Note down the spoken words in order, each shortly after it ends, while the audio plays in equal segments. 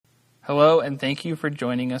Hello, and thank you for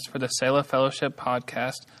joining us for the Selah Fellowship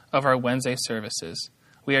podcast of our Wednesday services.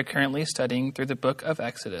 We are currently studying through the book of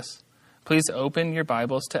Exodus. Please open your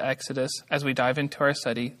Bibles to Exodus as we dive into our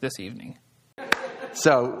study this evening.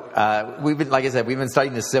 So we've been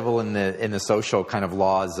studying the civil and the social kind of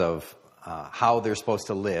laws of how they're supposed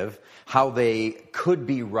to live, how they could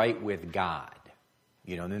be right with God,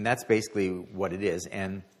 and that's basically what it is.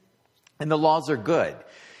 And the laws are good,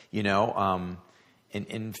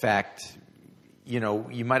 In fact,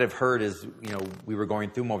 you might have heard as, we were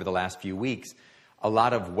going through them over the last few weeks, a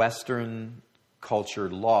lot of Western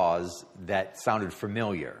cultured laws that sounded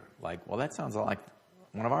familiar. Like, well, that sounds like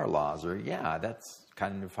one of our laws, or yeah, that's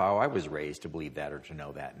kind of how I was raised to believe that or to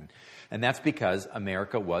know that. And that's because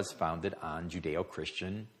America was founded on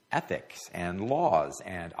Judeo-Christian ethics and laws,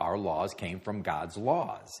 and our laws came from God's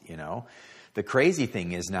laws, The crazy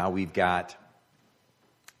thing is now we've got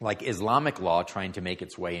like Islamic law trying to make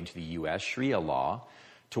its way into the U.S., Sharia law,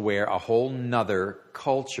 to where a whole nother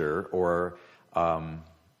culture or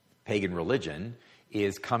pagan religion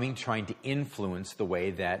is coming, trying to influence the way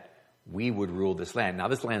that we would rule this land. Now,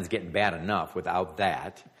 this land's getting bad enough without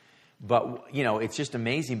that. But, it's just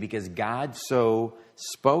amazing because God so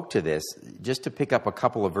spoke to this. Just to pick up a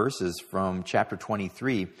couple of verses from chapter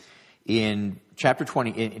 23. In chapter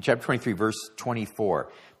 23, verse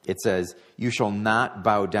 24, it says, "You shall not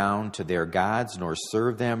bow down to their gods, nor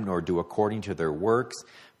serve them, nor do according to their works,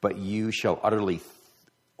 but you shall utterly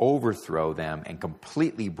overthrow them and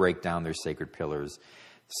completely break down their sacred pillars.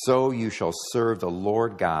 So you shall serve the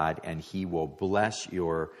Lord God, and he will bless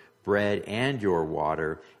your bread and your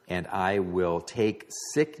water, and I will take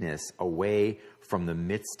sickness away from the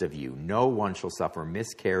midst of you. No one shall suffer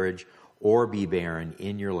miscarriage or be barren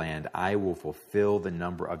in your land. I will fulfill the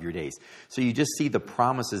number of your days." So you just see the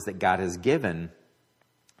promises that God has given.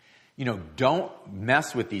 Don't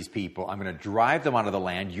mess with these people. I'm going to drive them out of the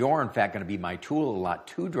land. You're, in fact, going to be my tool a lot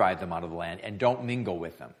to drive them out of the land, and don't mingle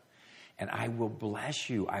with them. And I will bless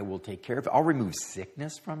you. I will take care of it. I'll remove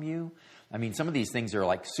sickness from you. I mean, some of these things are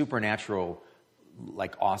like supernatural,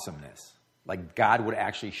 like awesomeness. Like God would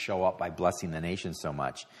actually show up by blessing the nation so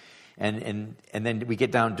much. And then we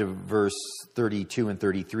get down to verse 32 and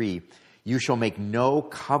 33. "You shall make no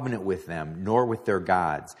covenant with them, nor with their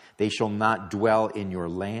gods. They shall not dwell in your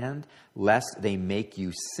land, lest they make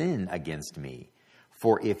you sin against me.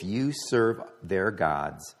 For if you serve their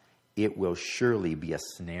gods, it will surely be a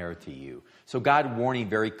snare to you." So God warning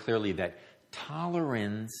very clearly that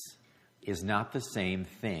tolerance is not the same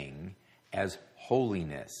thing as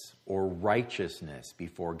holiness or righteousness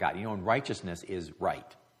before God. And righteousness is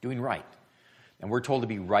right. Doing right. And we're told to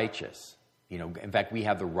be righteous. In fact, we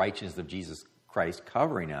have the righteousness of Jesus Christ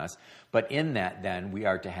covering us. But in that, then, we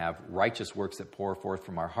are to have righteous works that pour forth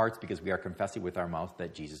from our hearts because we are confessing with our mouth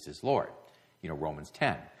that Jesus is Lord. Romans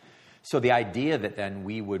 10. So the idea that then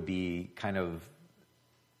we would be kind of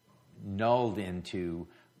nulled into,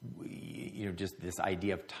 just this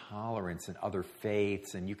idea of tolerance and other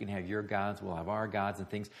faiths, and you can have your gods, we'll have our gods and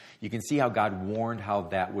things. You can see how God warned how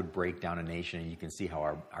that would break down a nation, and you can see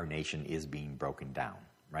how our nation is being broken down,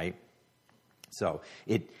 right? So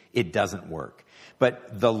it doesn't work.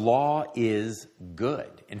 But the law is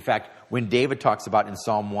good. In fact, when David talks about in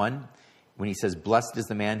Psalm 1, when he says, "Blessed is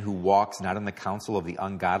the man who walks not in the counsel of the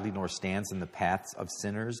ungodly, nor stands in the paths of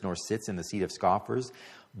sinners, nor sits in the seat of scoffers,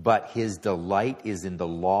 but his delight is in the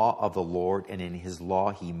law of the Lord, and in his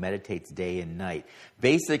law he meditates day and night."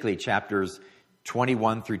 Basically, chapters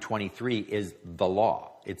 21 through 23 is the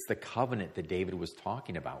law. It's the covenant that David was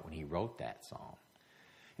talking about when he wrote that psalm.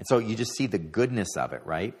 And so you just see the goodness of it,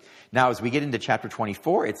 right? Now, as we get into chapter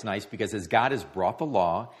 24, it's nice because as God has brought the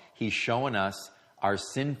law, he's showing us our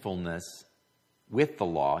sinfulness with the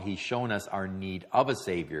law. He's shown us our need of a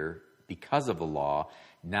Savior because of the law.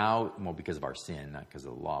 Now, because of our sin, not because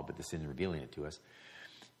of the law, but the sin revealing it to us.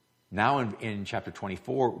 Now in chapter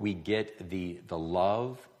 24, we get the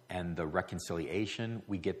love and the reconciliation.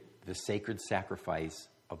 We get the sacred sacrifice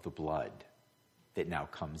of the blood that now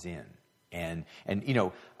comes in. And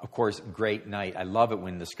of course, great night. I love it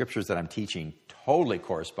when the scriptures that I'm teaching totally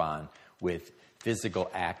correspond with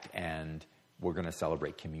physical act, and we're going to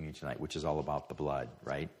celebrate communion tonight, which is all about the blood,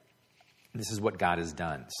 right? This is what God has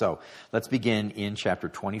done. So let's begin in chapter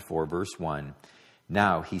 24, verse 1.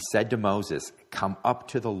 "Now he said to Moses, 'Come up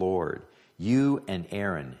to the Lord, you and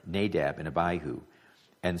Aaron, Nadab and Abihu,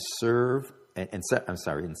 and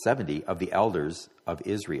 70 of the elders of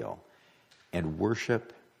Israel, and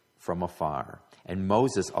worship from afar. And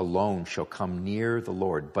Moses alone shall come near the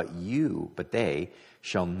Lord, but they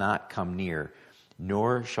shall not come near,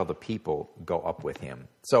 nor shall the people go up with him.'"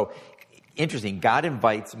 So interesting. God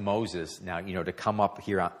invites Moses now, to come up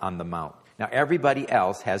here on the mount. Now, everybody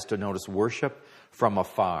else has to notice worship from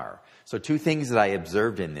afar. So 2 things that I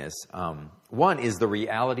observed in this. One is the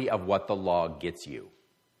reality of what the law gets you.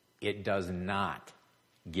 It does not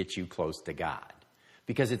get you close to God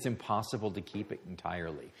because it's impossible to keep it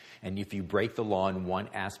entirely. And if you break the law in one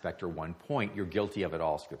aspect or one point, you're guilty of it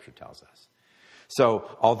all, Scripture tells us. So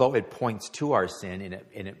although it points to our sin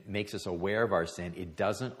and it makes us aware of our sin, it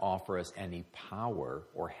doesn't offer us any power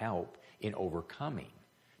or help in overcoming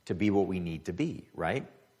to be what we need to be, right?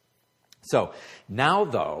 So now,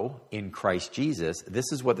 though, in Christ Jesus,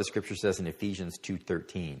 this is what the Scripture says in Ephesians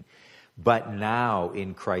 2:13. But now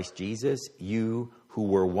in Christ Jesus, you who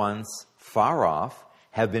were once far off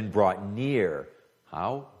have been brought near.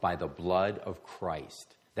 How? By the blood of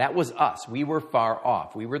Christ. That was us. We were far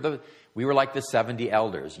off. We were like the 70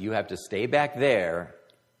 elders. You have to stay back there,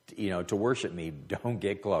 to worship me. Don't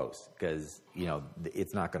get close because,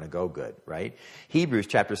 it's not going to go good, right? Hebrews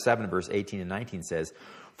chapter 7, verse 18 and 19 says,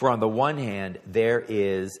 for on the one hand, there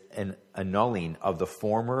is an annulling of the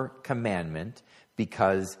former commandment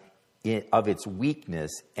because of its weakness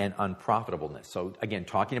and unprofitableness. So again,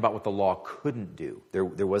 talking about what the law couldn't do. There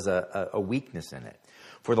was a weakness in it.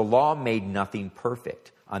 For the law made nothing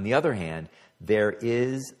perfect. On the other hand, there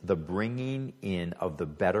is the bringing in of the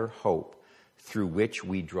better hope through which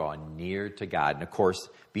we draw near to God. And of course,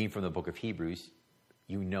 being from the book of Hebrews,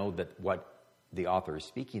 you know that what the author is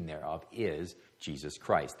speaking thereof is Jesus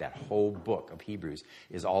Christ. That whole book of Hebrews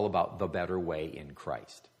is all about the better way in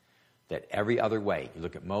Christ. That every other way, you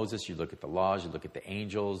look at Moses, you look at the laws, you look at the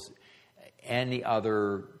angels, any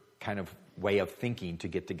other kind of way of thinking to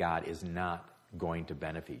get to God is not going to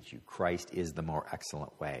benefit you. Christ is the more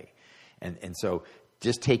excellent way. And so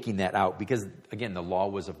just taking that out, because again, the law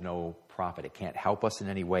was of no profit. It can't help us in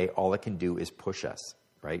any way. All it can do is push us,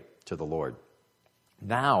 right, to the Lord.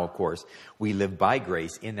 Now, of course, we live by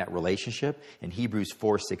grace in that relationship. And Hebrews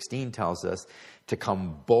 4:16 tells us to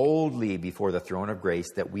come boldly before the throne of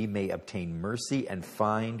grace that we may obtain mercy and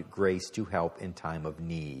find grace to help in time of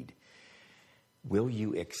need. Will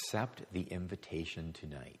you accept the invitation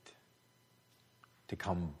tonight to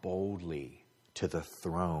come boldly to the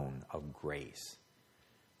throne of grace,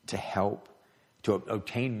 to help, to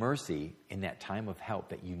obtain mercy in that time of help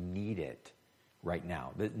that you need it right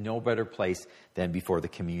now? No better place than before the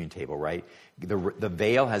communion table, right? The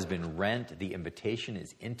veil has been rent. The invitation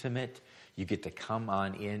is intimate. You get to come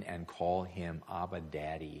on in and call him Abba,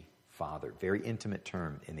 Daddy, Father. Very intimate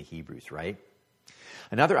term in the Hebrews, right?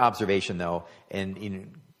 Another observation, though,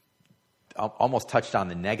 and almost touched on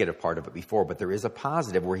the negative part of it before, but there is a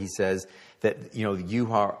positive where he says that, you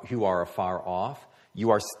who are afar off,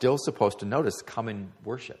 you are still supposed to notice, come and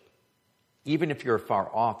worship. Even if you're far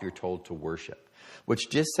off, you're told to worship. Which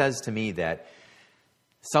just says to me that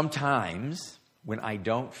sometimes when I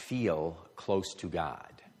don't feel close to God,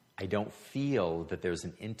 I don't feel that there's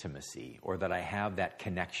an intimacy or that I have that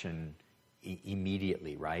connection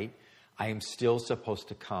immediately, right? I am still supposed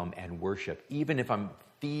to come and worship, even if I'm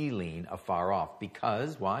feeling afar off.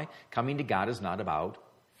 Because, why? Coming to God is not about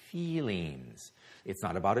feelings. It's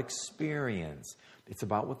not about experience. It's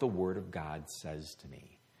about what the Word of God says to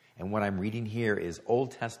me. And what I'm reading here is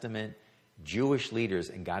Old Testament Jewish leaders,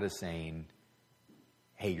 and God is saying,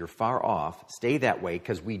 hey, you're far off. Stay that way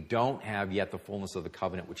because we don't have yet the fullness of the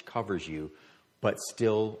covenant which covers you, but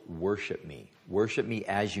still worship me. Worship me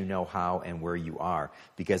as you know how and where you are,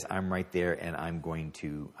 because I'm right there and I'm going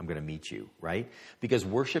to meet you, right? Because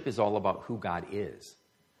worship is all about who God is,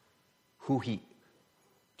 who he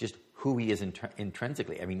is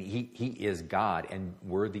intrinsically. I mean, he is God and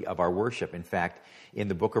worthy of our worship. In fact, in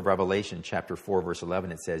the book of Revelation, chapter 4, verse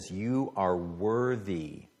 11, it says, you are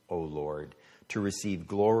worthy, O Lord, to receive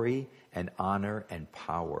glory and honor and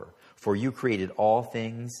power. For you created all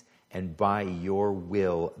things, and by your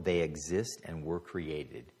will they exist and were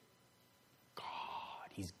created. God,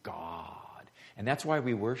 he's God. And that's why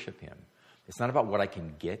we worship him. It's not about what I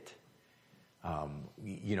can get.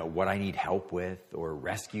 What I need help with, or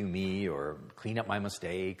rescue me, or clean up my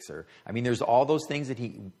mistakes, there's all those things that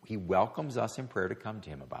he welcomes us in prayer to come to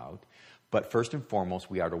him about. But first and foremost,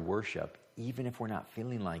 we are to worship, even if we're not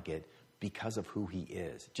feeling like it, because of who he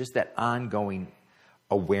is. Just that ongoing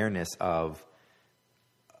awareness of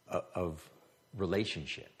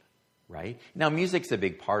relationship, right? Now, music's a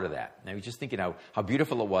big part of that. And I was just thinking how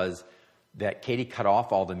beautiful it was that Katie cut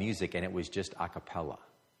off all the music and it was just a cappella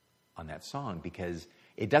on that song, because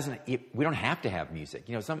we don't have to have music.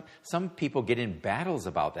 You know, some people get in battles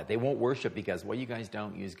about that. They won't worship because, well, you guys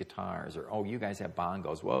don't use guitars, or, oh, you guys have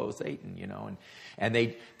bongos. Whoa, Satan, you know. And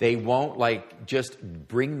they won't like just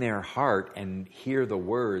bring their heart and hear the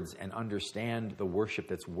words and understand the worship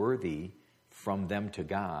that's worthy from them to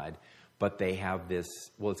God. But they have this,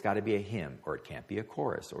 well, it's got to be a hymn, or it can't be a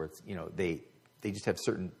chorus, or it's, you know, they just have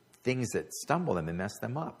certain things that stumble them and mess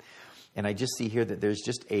them up. And I just see here that there's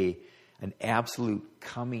just an absolute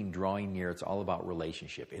coming, drawing near. It's all about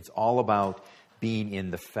relationship. It's all about being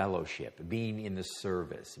in the fellowship, being in the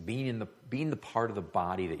service, being the part of the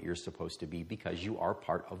body that you're supposed to be, because you are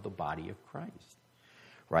part of the body of Christ,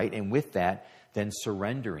 right? And with that, then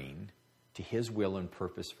surrendering to his will and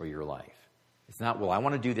purpose for your life. It's not, well, I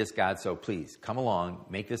want to do this, God, so please come along,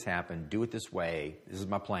 make this happen, do it this way. This is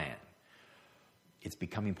my plan. It's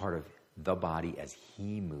becoming part of the body as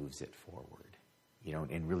he moves it forward, you know,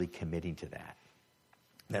 and really committing to that.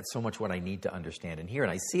 That's so much what I need to understand in here.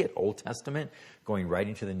 And I see it Old Testament going right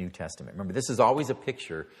into the New Testament. Remember, this is always a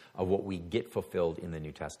picture of what we get fulfilled in the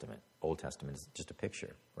New Testament. Old Testament is just a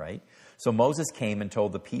picture, right? So Moses came and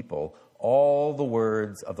told the people all the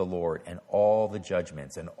words of the Lord and all the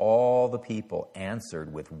judgments, and all the people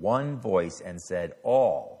answered with one voice and said,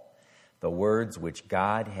 all the words which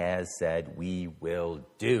God has said we will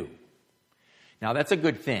do. Now, that's a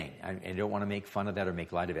good thing. I don't want to make fun of that or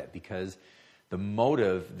make light of it, because the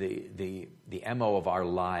motive, the MO of our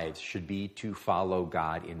lives should be to follow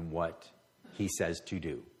God in what he says to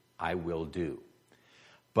do. I will do.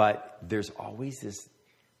 But there's always this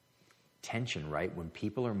tension, right? When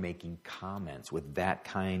people are making comments with that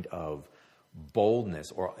kind of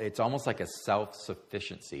boldness, or it's almost like a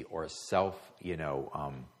self-sufficiency or a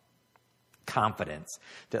confidence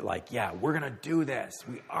that, like, yeah, we're going to do this.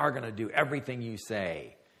 We are going to do everything you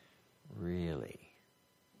say. Really?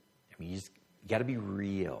 I mean, you got to be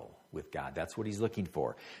real with God. That's what he's looking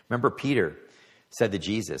for. Remember, Peter said to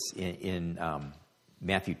Jesus in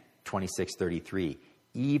Matthew 26:33,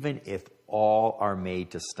 even if all are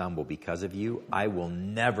made to stumble because of you, I will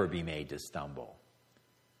never be made to stumble.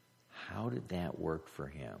 How did that work for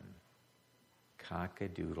him?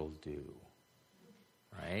 Cock-a-doodle-doo.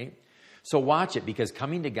 Right? So watch it, because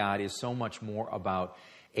coming to God is so much more about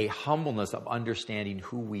a humbleness of understanding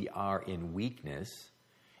who we are in weakness,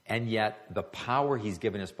 and yet the power he's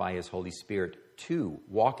given us by his Holy Spirit to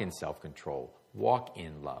walk in self-control, walk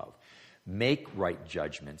in love, make right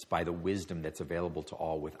judgments by the wisdom that's available to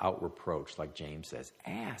all without reproach, like James says.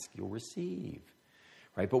 Ask, you'll receive.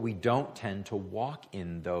 Right? But we don't tend to walk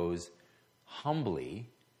in those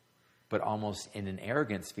humbly, but almost in an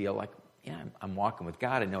arrogance, feel like, yeah, I'm walking with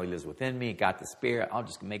God. I know he lives within me. Got the Spirit. I'll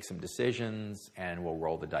just make some decisions and we'll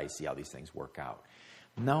roll the dice, see how these things work out.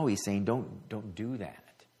 No, he's saying don't do that.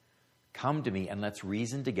 Come to me and let's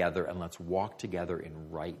reason together and let's walk together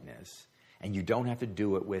in rightness. And you don't have to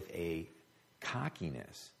do it with a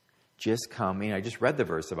cockiness. Just come. I just read the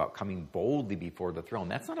verse about coming boldly before the throne.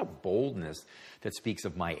 That's not a boldness that speaks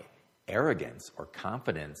of my arrogance or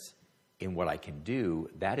confidence in what I can do.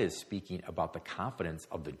 That is speaking about the confidence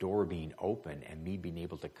of the door being open and me being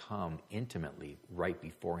able to come intimately right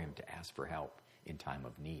before him to ask for help in time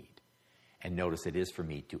of need. And notice it is for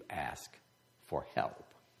me to ask for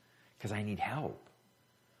help, because I need help.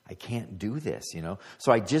 I can't do this,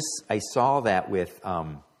 So I saw that with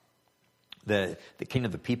the king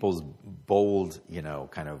of the people's bold,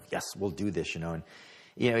 kind of, yes, we'll do this, and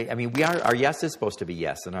our yes is supposed to be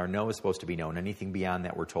yes, and our no is supposed to be no, and anything beyond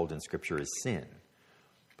that, we're told in Scripture, is sin.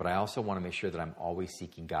 But I also want to make sure that I'm always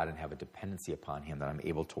seeking God and have a dependency upon him, that I'm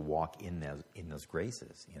able to walk in those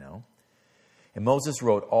graces, And Moses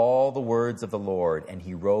wrote all the words of the Lord, and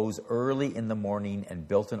he rose early in the morning and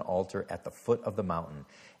built an altar at the foot of the mountain,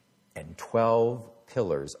 and 12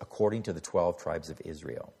 pillars according to the 12 tribes of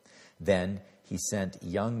Israel. Then he sent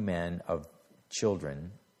young men of the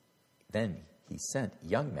children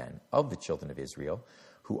of Israel,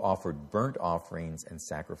 who offered burnt offerings and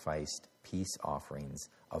sacrificed peace offerings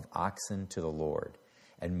of oxen to the Lord.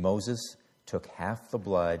 And Moses took half the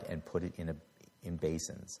blood and put it in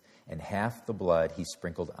basins, and half the blood he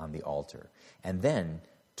sprinkled on the altar, and then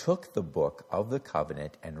took the book of the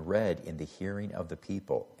covenant and read in the hearing of the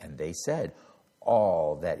people. And they said,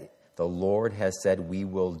 all that the Lord has said we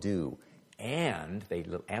will do. And they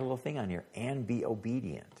add a little thing on here, and be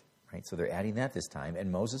obedient. Right? So they're adding that this time.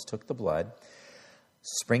 And Moses took the blood,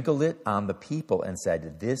 sprinkled it on the people, and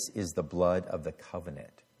said, this is the blood of the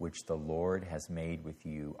covenant, which the Lord has made with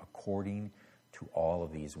you according to all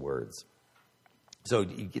of these words. So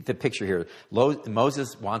you get the picture here.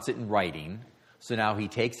 Moses wants it in writing So now he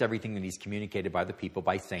takes everything that he's communicated by the people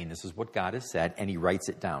by saying, this is what God has said, and he writes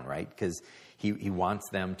it down, right? Because he wants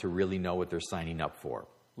them to really know what they're signing up for,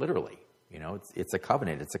 literally. You know, it's a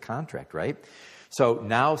covenant, it's a contract, right? So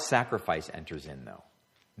now sacrifice enters in, though.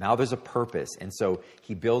 Now there's a purpose. And so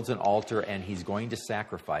he builds an altar, and he's going to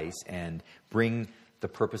sacrifice and bring the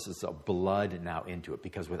purposes of blood now into it.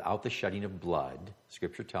 Because without the shedding of blood,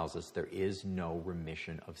 Scripture tells us there is no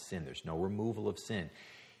remission of sin. There's no removal of sin.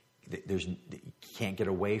 You can't get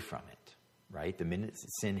away from it, right? The minute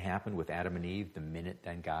sin happened with Adam and Eve, the minute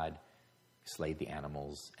then God slayed the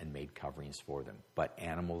animals and made coverings for them. But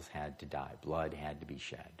animals had to die. Blood had to be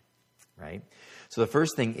shed, right? So the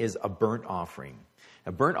first thing is a burnt offering.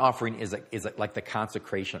 A burnt offering is like the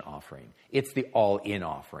consecration offering. It's the all-in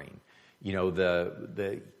offering. You know,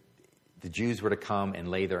 the Jews were to come and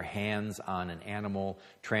lay their hands on an animal,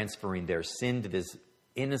 transferring their sin to this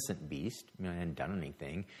innocent beast. I mean, it hadn't done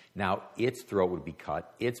anything. Now its throat would be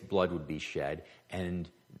cut, its blood would be shed, and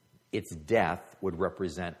its death would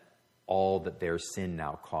represent all that their sin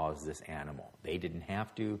now caused this animal. They didn't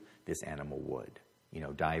have to. This animal would,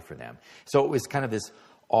 die for them. So it was kind of this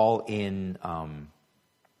all-in, I'm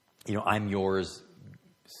yours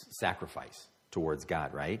sacrifice towards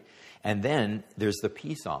God, right? And then there's the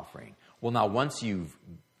peace offering. Well, now once you've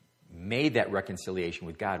made that reconciliation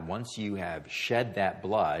with God, once you have shed that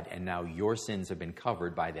blood, and now your sins have been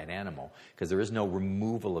covered by that animal, because there is no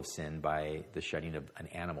removal of sin by the shedding of an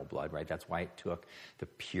animal blood, right? That's why it took the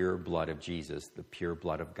pure blood of Jesus, the pure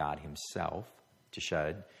blood of God himself,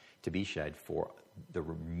 to be shed for the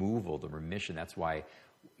removal, the remission. That's why,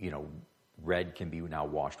 red can be now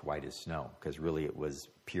washed white as snow, because really it was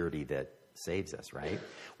purity that saves us, right?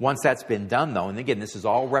 Once that's been done, though, and again, this is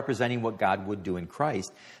all representing what God would do in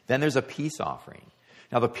Christ, then there's a peace offering.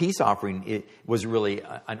 Now, the peace offering, it was really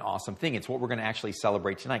an awesome thing. It's what we're going to actually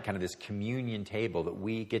celebrate tonight, kind of this communion table that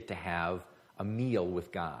we get to have a meal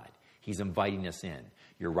with God. He's inviting us in.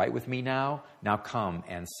 You're right with me now? Now come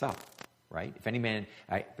and sup, right? If any man,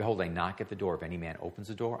 behold, I knock at the door. If any man opens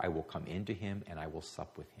the door, I will come into him and I will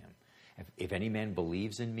sup with him. If any man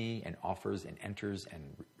believes in me and offers and enters and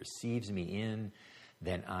receives me in,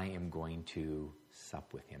 then I am going to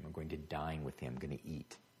sup with him. I'm going to dine with him. I'm going to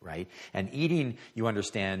eat, right? And eating, you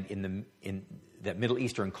understand, in that Middle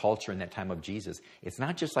Eastern culture in that time of Jesus, it's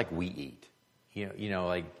not just like we eat.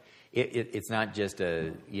 It's not just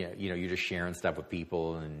you're just sharing stuff with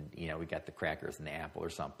people, and we got the crackers and the apple or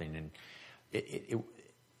something. And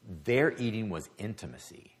their eating was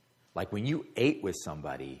intimacy. Like when you ate with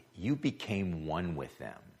somebody, you became one with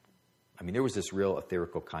them. I mean, there was this real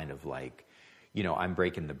etherical kind of like, I'm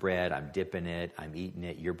breaking the bread, I'm dipping it, I'm eating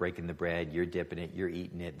it, you're breaking the bread, you're dipping it, you're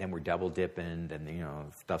eating it, then we're double dipping, then,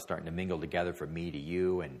 stuff's starting to mingle together from me to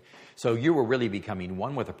you. And so you were really becoming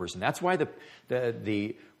one with a person. That's why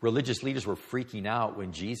the religious leaders were freaking out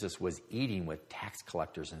when Jesus was eating with tax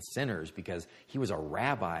collectors and sinners, because he was a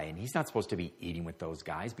rabbi and he's not supposed to be eating with those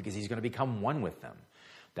guys because he's going to become one with them.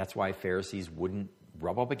 That's why Pharisees wouldn't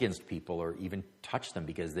rub up against people or even touch them,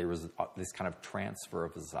 because there was this kind of transfer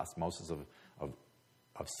of this osmosis of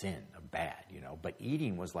sin, of bad, But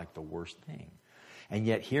eating was like the worst thing. And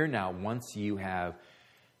yet here now, once you have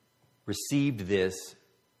received this,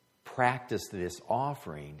 practiced this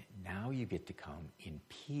offering, now you get to come in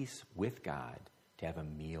peace with God to have a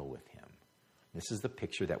meal with him. This is the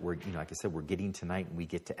picture that we're, like I said, we're getting tonight, and we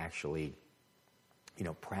get to actually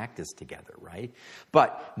practice together, right?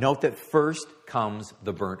 But note that first comes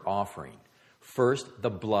the burnt offering. First, the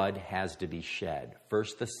blood has to be shed.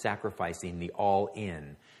 First, the sacrificing, the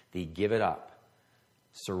all-in, the give it up,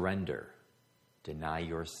 surrender, deny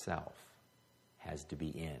yourself has to be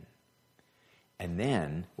in. And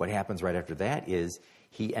then what happens right after that is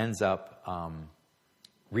he ends up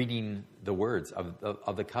reading the words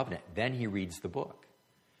of the covenant. Then he reads the book.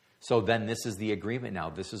 So then this is the agreement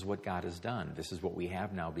now. This is what God has done. This is what we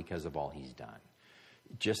have now because of all he's done.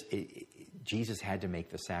 Jesus had to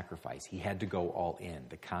make the sacrifice. He had to go all in,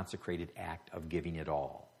 the consecrated act of giving it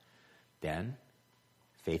all. Then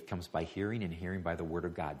faith comes by hearing, and hearing by the word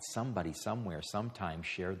of God. Somebody, somewhere, sometime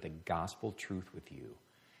shared the gospel truth with you,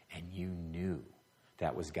 and you knew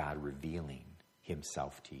that was God revealing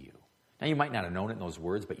himself to you. Now, you might not have known it in those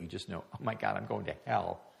words, but you just know, oh my God, I'm going to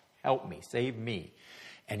hell. Help me, save me.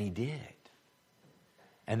 And he did.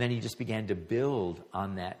 And then he just began to build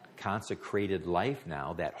on that consecrated life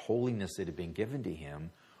now, that holiness that had been given to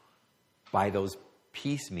him by those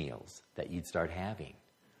peace meals that you'd start having.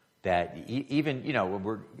 That even,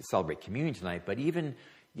 we're celebrate communion tonight, but even,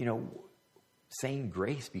 saying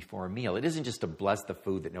grace before a meal. It isn't just to bless the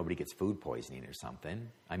food that nobody gets food poisoning or something.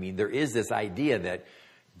 I mean, there is this idea that,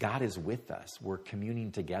 God is with us. We're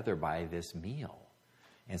communing together by this meal.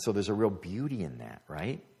 And so there's a real beauty in that,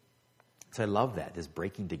 right? So I love that, this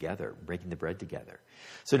breaking together, breaking the bread together.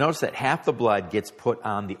 So notice that half the blood gets put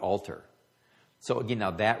on the altar. So again,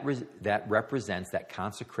 now that represents that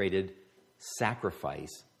consecrated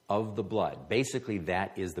sacrifice of the blood. Basically,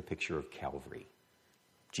 that is the picture of Calvary.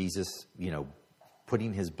 Jesus,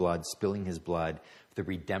 putting his blood, spilling his blood, the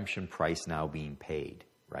redemption price now being paid,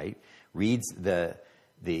 right? Reads the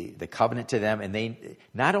covenant to them, and they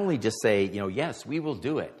not only just say, yes, we will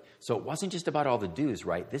do it. So it wasn't just about all the dues,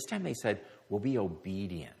 right? This time they said, we'll be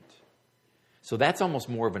obedient. So that's almost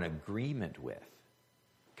more of an agreement with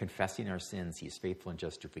confessing our sins. He is faithful and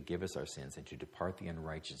just to forgive us our sins and to depart the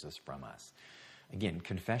unrighteousness from us. Again,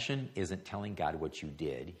 confession isn't telling God what you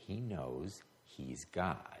did. He knows he's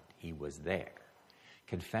God. He was there.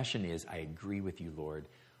 Confession is, I agree with you, Lord.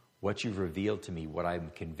 What you've revealed to me, what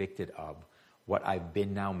I'm convicted of, what I've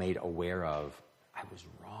been now made aware of, I was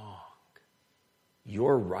wrong.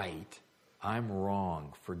 You're right. I'm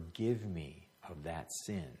wrong. Forgive me of that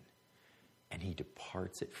sin. And he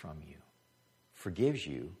departs it from you. Forgives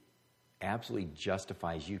you, absolutely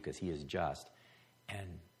justifies you because he is just, and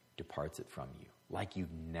departs it from you like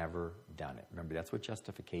you've never done it. Remember, that's what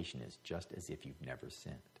justification is, just as if you've never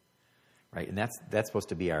sinned. Right? And that's supposed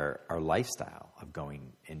to be our lifestyle of going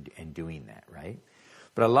and doing that, right?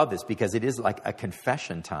 But I love this because it is like a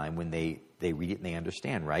confession time when they read it and they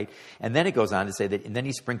understand, right? And then it goes on to say that, and then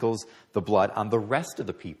he sprinkles the blood on the rest of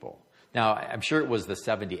the people. Now, I'm sure it was the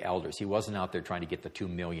 70 elders. He wasn't out there trying to get the 2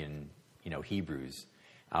 million, Hebrews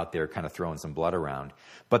out there kind of throwing some blood around.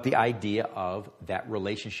 But the idea of that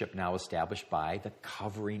relationship now established by the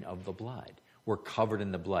covering of the blood. We're covered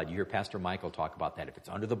in the blood. You hear Pastor Michael talk about that. If it's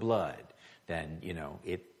under the blood, then,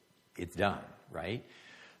 it's done, right?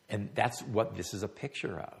 And that's what this is a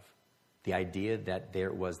picture of. The idea that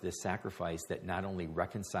there was this sacrifice that not only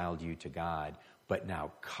reconciled you to God, but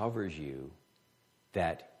now covers you,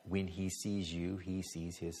 that when he sees you, he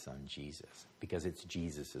sees his son Jesus, because it's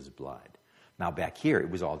Jesus' blood. Now back here, it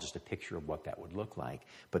was all just a picture of what that would look like.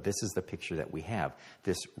 But this is the picture that we have,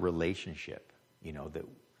 this relationship,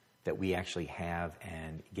 that we actually have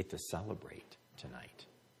and get to celebrate tonight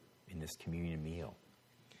in this communion meal.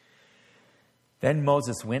 Then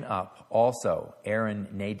Moses went up, also Aaron,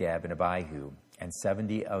 Nadab, and Abihu, and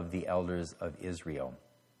 70 of the elders of Israel.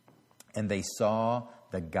 And they saw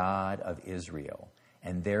the God of Israel,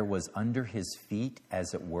 and there was under his feet,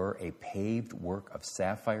 as it were, a paved work of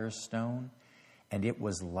sapphire stone, and it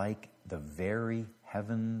was like the very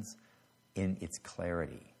heavens in its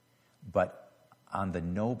clarity. But on the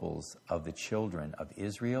nobles of the children of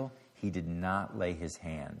Israel, he did not lay his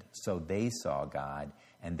hand. So they saw God,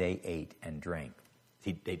 and they ate and drank.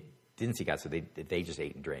 They didn't see God, so they just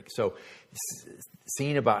ate and drank. So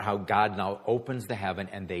seeing about how God now opens the heaven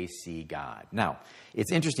and they see God. Now,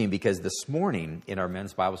 it's interesting because this morning in our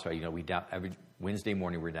men's Bible study, every Wednesday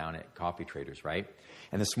morning we're down at Coffee Traders, right?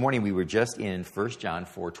 And this morning we were just in 1 John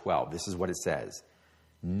 4:12. This is what it says.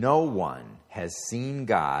 No one has seen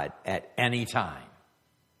God at any time.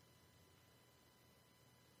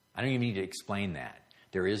 I don't even need to explain that.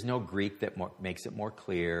 There is no Greek that makes it more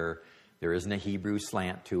clear. There isn't a Hebrew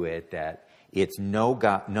slant to it, that it's no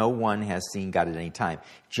one has seen God at any time.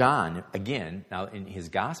 John, again, now in his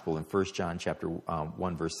gospel, in 1 John chapter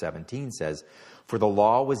 1, verse 17 says, for the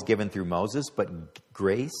law was given through Moses, but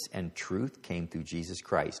grace and truth came through Jesus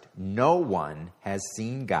Christ. No one has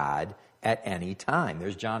seen God at any time.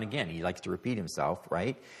 There's John again. He likes to repeat himself,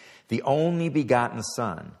 right? The only begotten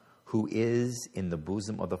Son, who is in the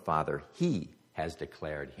bosom of the Father, he has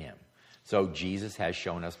declared him. So Jesus has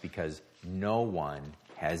shown us, because no one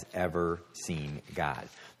has ever seen God.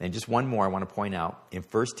 And just one more I want to point out. In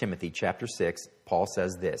 1 Timothy chapter 6, Paul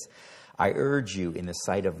says this, I urge you in the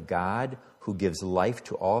sight of God, who gives life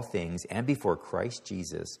to all things, and before Christ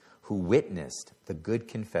Jesus, who witnessed the good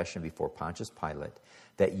confession before Pontius Pilate,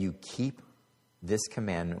 that you keep this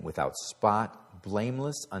commandment without spot,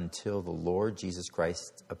 blameless until the Lord Jesus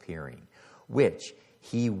Christ's appearing, which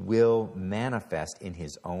he will manifest in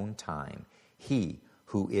his own time. He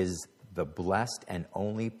who is the blessed and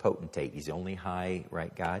only potentate, he's the only high,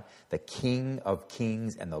 right, God, the King of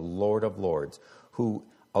kings and the Lord of lords, who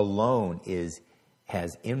alone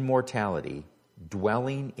has immortality,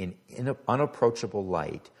 dwelling in unapproachable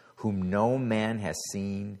light, whom no man has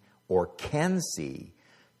seen or can see,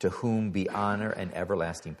 to whom be honor and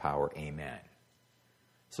everlasting power. Amen.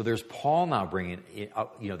 So there's Paul now bringing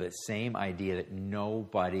up, that same idea that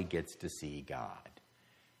nobody gets to see God.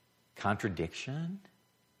 Contradiction?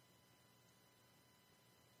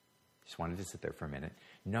 Just wanted to sit there for a minute.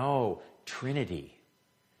 No, Trinity.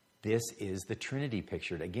 This is the Trinity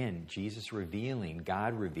pictured. Again, Jesus revealing,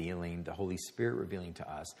 God revealing, the Holy Spirit revealing to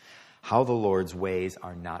us how the Lord's ways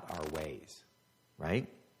are not our ways, right?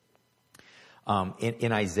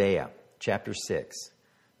 In Isaiah chapter 6,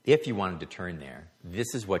 if you wanted to turn there,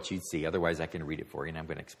 this is what you'd see. Otherwise, I can read it for you, and I'm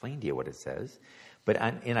going to explain to you what it says. But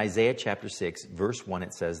in Isaiah chapter 6, verse 1,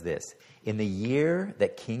 it says this: "In the year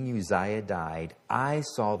that King Uzziah died, I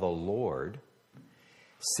saw the Lord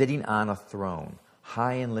sitting on a throne,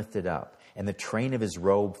 high and lifted up, and the train of his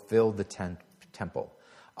robe filled the temple.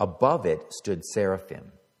 Above it stood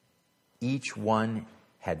seraphim. Each one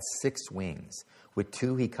had 6 wings. With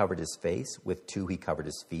 2 he covered his face, with 2 he covered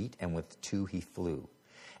his feet, and with 2 he flew.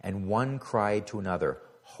 And one cried to another,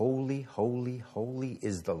 'Holy, holy, holy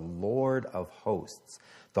is the Lord of hosts.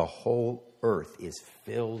 The whole earth is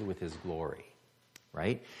filled with his glory.'"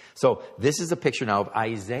 Right? So this is a picture now of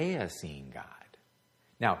Isaiah seeing God.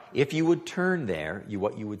 Now, if you would turn there,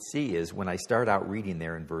 what you would see is when I start out reading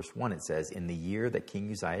there in verse 1, it says, "In the year that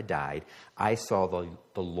King Uzziah died, I saw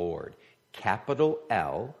the Lord." Capital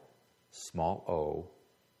L, small o,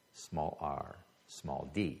 small r, small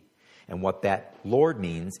d. And what that Lord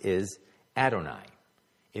means is Adonai.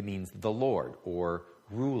 It means the Lord or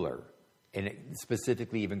ruler. And it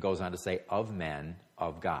specifically even goes on to say of men,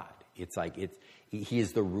 of God. It's like he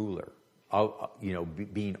is the ruler of,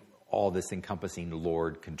 being all this encompassing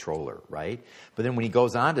Lord controller, right? But then when he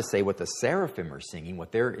goes on to say what the seraphim are singing,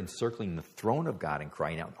 what they're encircling the throne of God and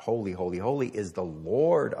crying out, "Holy, holy, holy is the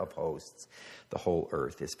Lord of hosts. The whole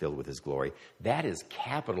earth is filled with his glory." That is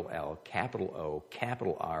capital L, capital O,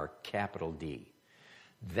 capital R, capital D.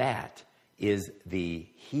 That is the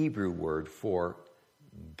Hebrew word for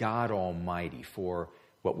God Almighty, for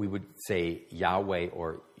what we would say Yahweh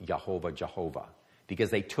or Jehovah, because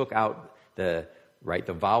they took out the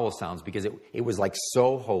vowel sounds, because it was like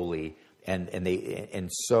so holy and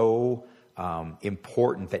so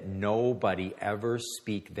important that nobody ever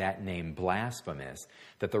speak that name blasphemous,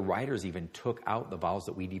 that the writers even took out the vowels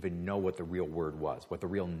that we'd even know what the real word was, what the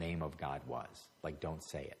real name of God was. Like, don't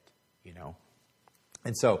say it,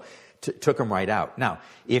 And so took them right out. Now,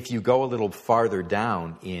 if you go a little farther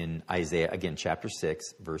down in Isaiah, again, chapter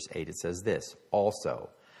 6, verse 8, it says this: "Also,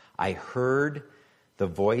 I heard the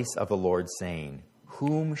voice of the Lord saying,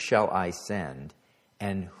 'Whom shall I send,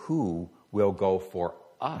 and who will go for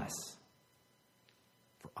us?'"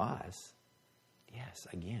 For us? Yes,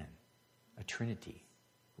 again, a Trinity,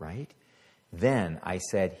 right? "Then I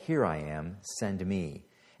said, 'Here I am, send me.'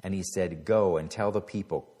 And he said, 'Go and tell the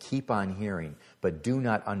people, keep on hearing, but do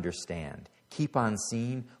not understand. Keep on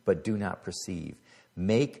seeing, but do not perceive.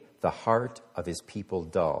 Make the heart of his people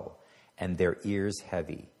dull, and their ears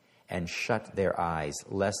heavy, and shut their eyes,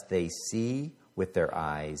 lest they see with their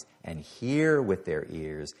eyes, and hear with their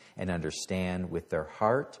ears, and understand with their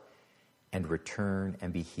heart, and return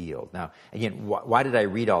and be healed.'" Now, again, why did I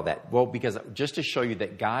read all that? Well, because just to show you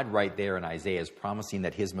that God right there in Isaiah is promising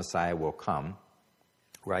that his Messiah will come,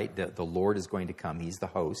 right? The Lord is going to come. He's the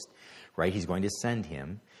host, right? He's going to send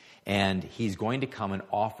him, and he's going to come and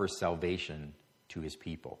offer salvation to his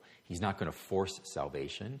people. He's not going to force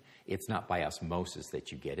salvation. It's not by osmosis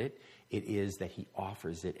that you get it. It is that he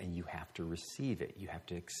offers it, and you have to receive it. You have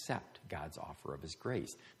to accept God's offer of his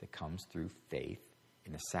grace that comes through faith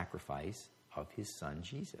in the sacrifice of his son,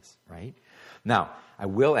 Jesus, right? Now, I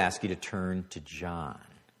will ask you to turn to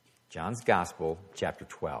John's Gospel, chapter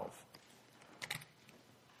 12.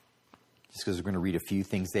 Just because we're going to read a few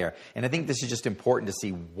things there. And I think this is just important to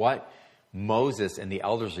see what Moses and the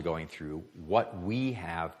elders are going through, what we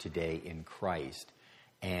have today in Christ,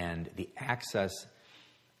 and the access,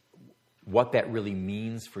 what that really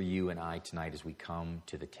means for you and I tonight as we come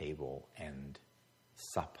to the table and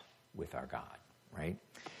sup with our God, right?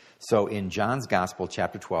 So in John's Gospel,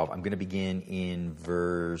 chapter 12, I'm going to begin in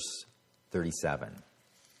verse 37.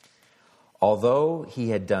 "Although he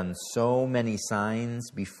had done so many signs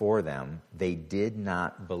before them, they did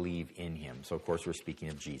not believe in him." So, of course, we're speaking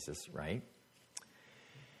of Jesus, right?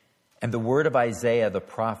 "And the word of Isaiah the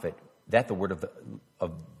prophet, that the word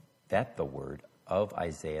of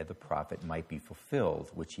Isaiah the prophet might be fulfilled,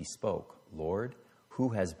 which he spoke. 'Lord, who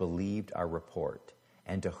has believed our report?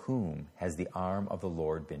 And to whom has the arm of the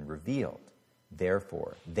Lord been revealed?'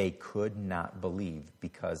 Therefore, they could not believe,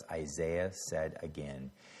 because Isaiah said again,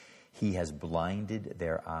 'He has blinded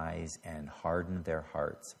their eyes and hardened their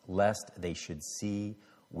hearts, lest they should see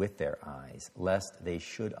with their eyes, lest they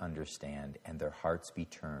should understand and their hearts be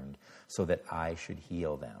turned, so that I should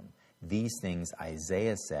heal them.' These things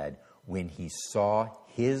Isaiah said when he saw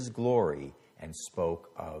his glory and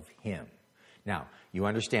spoke of him." Now, you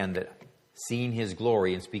understand that seeing his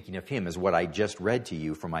glory and speaking of him is what I just read to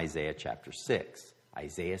you from Isaiah chapter 6.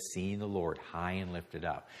 Isaiah seeing the Lord high and lifted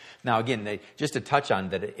up. Now again, just to touch on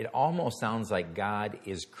that, it almost sounds like God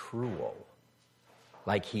is cruel.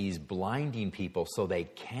 Like he's blinding people so they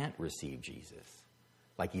can't receive Jesus.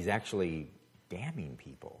 Like he's actually damning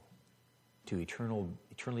people to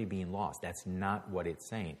eternally being lost. That's not what it's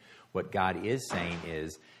saying. What God is saying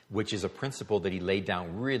is, which is a principle that he laid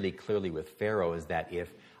down really clearly with Pharaoh, is that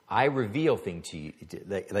if I reveal things to you,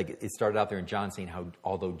 like it started out there in John saying how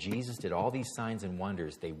although Jesus did all these signs and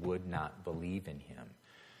wonders, they would not believe in him.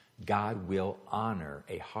 God will honor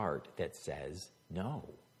a heart that says, no,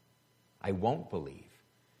 I won't believe.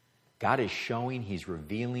 God is showing, he's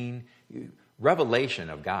revealing. Revelation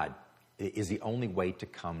of God is the only way to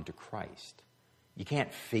come to Christ. You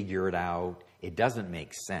can't figure it out. It doesn't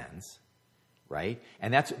make sense, right?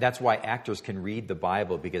 And that's why actors can read the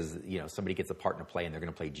Bible, because, somebody gets a part in a play and they're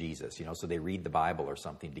going to play Jesus, so they read the Bible or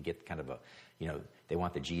something to get kind of a, they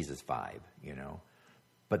want the Jesus vibe,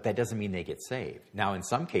 But that doesn't mean they get saved. Now, in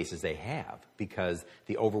some cases they have, because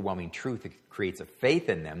the overwhelming truth creates a faith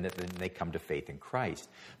in them that then they come to faith in Christ.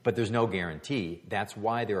 But there's no guarantee. That's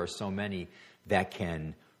why there are so many that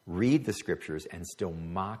can read the scriptures and still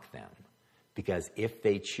mock them. Because if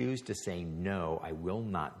they choose to say, no, I will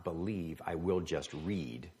not believe, I will just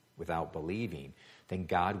read without believing, then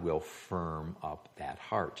God will firm up that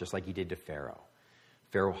heart, just like he did to Pharaoh.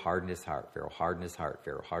 Pharaoh hardened his heart. Pharaoh hardened his heart.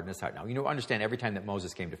 Pharaoh hardened his heart. Now, understand, every time that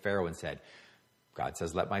Moses came to Pharaoh and said, God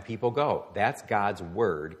says, let my people go. That's God's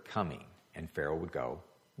word coming. And Pharaoh would go,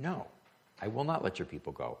 no, I will not let your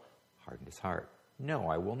people go. Harden his heart. No,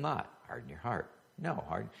 I will not. Harden your heart. No,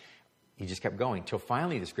 harden. He just kept going till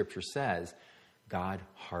finally the scripture says God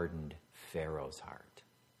hardened Pharaoh's heart.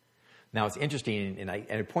 Now, it's interesting, and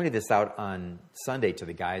I pointed this out on Sunday to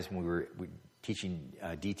the guys when we were teaching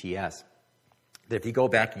DTS, that if you go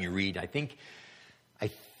back and you read, I think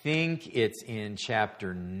it's in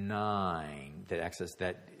chapter 9 that Exodus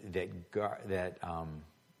that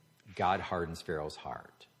God hardens Pharaoh's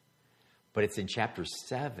heart. But it's in chapter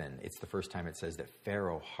 7, it's the first time it says that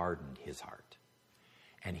Pharaoh hardened his heart.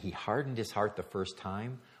 And he hardened his heart the first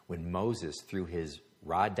time when Moses threw his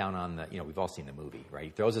rod down on the, we've all seen the movie, right? He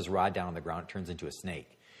throws his rod down on the ground, it turns into a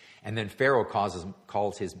snake. And then Pharaoh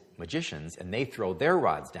calls his magicians, and they throw their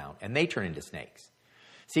rods down, and they turn into snakes.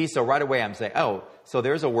 See, so right away I'm saying, oh, so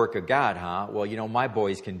there's a work of God, huh? Well, my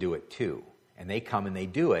boys can do it too. And they come and they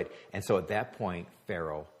do it. And so at that point,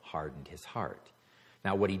 Pharaoh hardened his heart.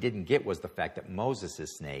 Now, what he didn't get was the fact that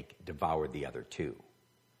Moses' snake devoured the other two.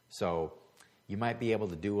 So you might be able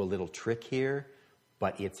to do a little trick here,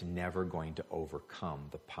 but it's never going to overcome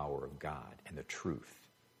the power of God and the truth.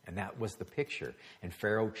 And that was the picture. And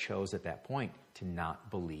Pharaoh chose at that point to not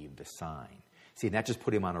believe the sign. See, that just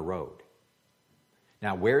put him on a road.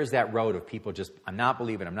 Now, where is that road of people just, I'm not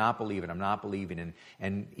believing, I'm not believing, I'm not believing.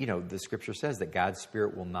 And the scripture says that God's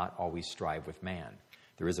Spirit will not always strive with man.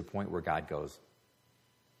 There is a point where God goes,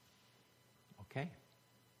 okay,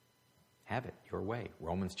 have it your way.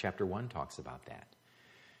 Romans chapter 1 talks about that.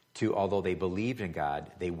 Although they believed in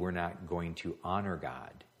God, they were not going to honor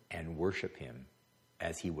God and worship him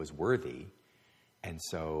as he was worthy. And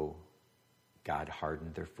so God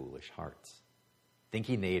hardened their foolish hearts.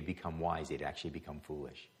 Thinking they had become wise, they'd actually become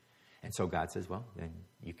foolish. And so God says, well, then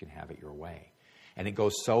you can have it your way. And it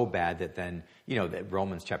goes so bad that then, that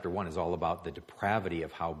Romans chapter 1 is all about the depravity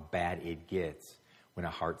of how bad it gets when a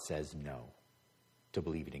heart says no to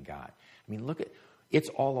believing in God. I mean, it's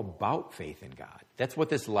all about faith in God. That's what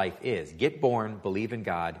this life is. Get born, believe in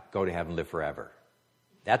God, go to heaven, live forever.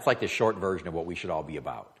 That's like the short version of what we should all be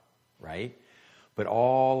about, right? But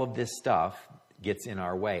all of this stuff gets in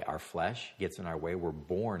our way. Our flesh gets in our way. We're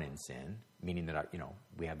born in sin, meaning that,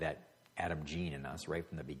 we have that Adam gene in us right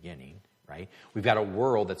from the beginning, right? We've got a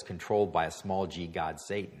world that's controlled by a small g god,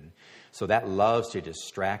 Satan. So that loves to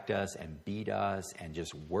distract us and beat us and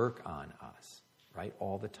just work on us, right?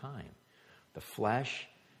 All the time. The flesh,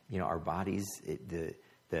 our bodies,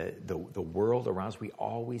 the world around us, we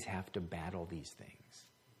always have to battle these things,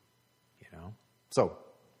 So,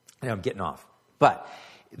 I'm getting off. But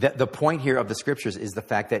the point here of the scriptures is the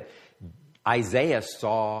fact that Isaiah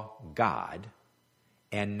saw God,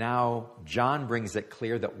 and now John brings it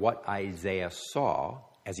clear that what Isaiah saw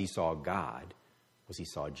as he saw God was he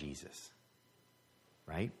saw Jesus,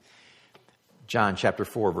 right? John chapter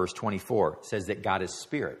 4, verse 24 says that God is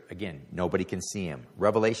spirit. Again, nobody can see him.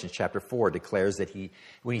 Revelation chapter 4 declares that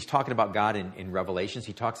when he's talking about God in Revelations,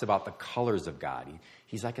 he talks about the colors of God.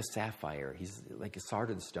 He's like a sapphire. He's like a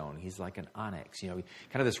sardine stone. He's like an onyx. Kind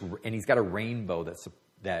of this, and he's got a rainbow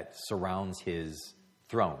that surrounds his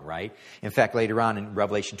throne, right? In fact, later on in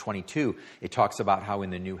Revelation 22, it talks about how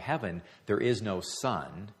in the new heaven, there is no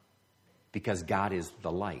sun because God is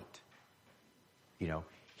the light. You know,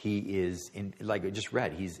 he is, like I just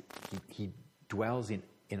read, he dwells in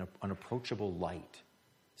an unapproachable light.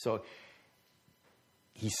 So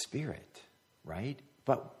he's spirit, right?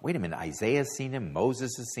 But wait a minute, Isaiah's seen him,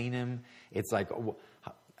 Moses has seen him. It's like,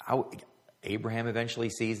 how Abraham eventually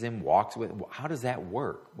sees him, walks with him. How does that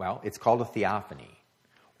work? Well, it's called a theophany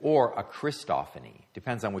or a Christophany.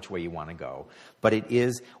 Depends on which way you want to go. But it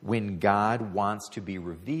is when God wants to be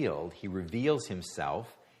revealed, he reveals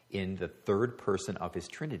himself in the third person of his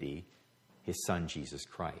Trinity, his son, Jesus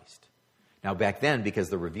Christ. Now, back then, because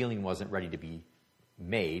the revealing wasn't ready to be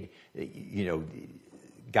made, you know,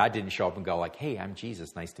 God didn't show up and go like, hey, I'm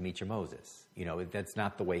Jesus. Nice to meet you, Moses. You know, that's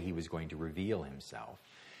not the way he was going to reveal himself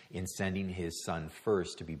in sending his son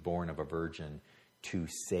first to be born of a virgin to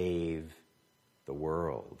save the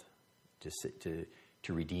world, to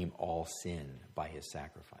redeem all sin by his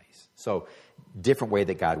sacrifice. So, different way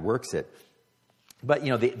that God works it. But, you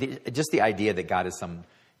know, just the idea that God is some,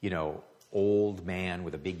 you know, old man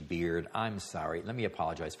with a big beard. I'm sorry. Let me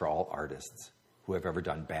apologize for all artists who have ever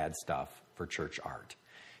done bad stuff for church art,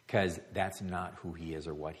 because that's not who he is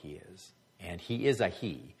or what he is. And he is a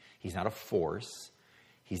he. He's not a force.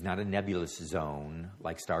 He's not a nebulous zone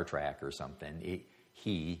like Star Trek or something.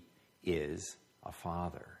 He is a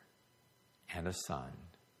Father and a Son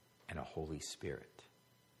and a Holy Spirit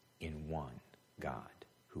in one God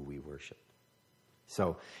who we worship.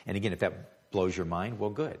 So, and again, if that blows your mind,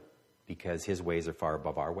 well, good, because his ways are far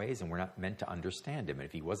above our ways, and we're not meant to understand him. And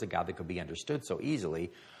if he was a God that could be understood so easily,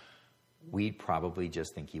 we'd probably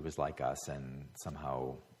just think he was like us and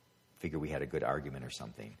somehow figure we had a good argument or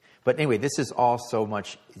something. But anyway, this is all so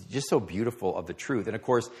much, just so beautiful of the truth. And of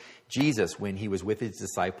course, Jesus, when he was with his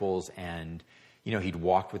disciples and, you know, he'd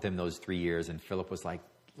walked with them those 3 years, and Philip was like,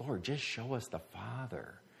 Lord, just show us the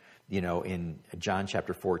Father. You know, in John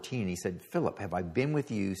chapter 14, he said, Philip, have I been with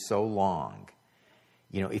you so long?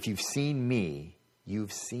 You know, if you've seen me,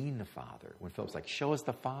 you've seen the Father. When Philip's like, show us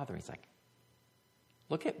the Father, he's like,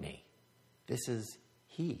 look at me. This is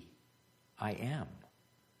he. I am.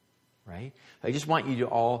 Right? I just want you to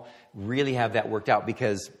all really have that worked out,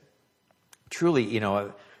 because truly, you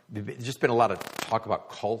know, there's just been a lot of talk about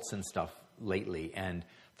cults and stuff lately. And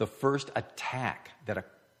the first attack that a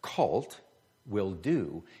cult will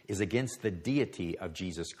do is against the deity of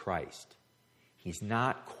Jesus Christ. He's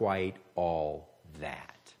not quite all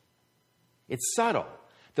that. It's subtle.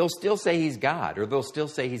 They'll still say he's God, or they'll still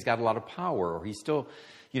say he's got a lot of power, or he's still,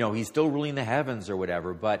 you know, he's still ruling the heavens or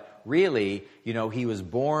whatever. But really, you know, he was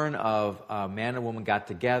born of a man and woman, got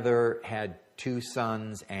together, had 2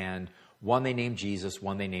 sons, and one they named Jesus,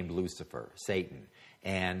 one they named Lucifer, Satan.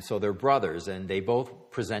 And so they're brothers, and they both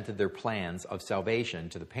presented their plans of salvation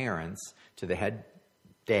to the parents, to the head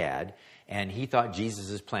dad, and he thought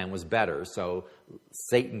Jesus' plan was better. So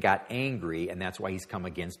Satan got angry, and that's why he's come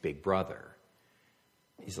against Big Brother.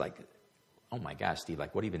 He's like, oh my gosh, Steve,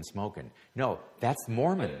 like, what have you been smoking? No, that's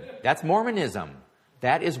Mormon. That's Mormonism.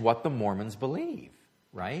 That is what the Mormons believe,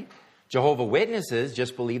 right? Jehovah's Witnesses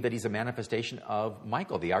just believe that he's a manifestation of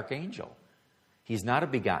Michael, the archangel. He's not a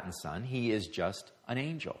begotten son. He is just an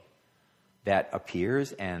angel that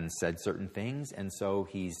appears and said certain things. And so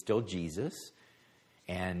he's still Jesus,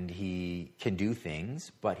 and he can do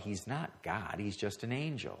things, but he's not God. He's just an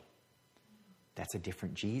angel. That's a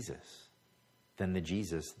different Jesus than the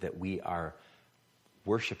Jesus that we are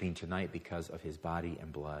worshiping tonight because of his body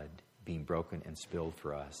and blood being broken and spilled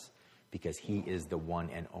for us, because he is the one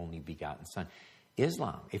and only begotten Son.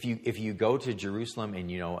 Islam, if you go to Jerusalem,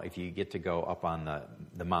 and, you know, if you get to go up on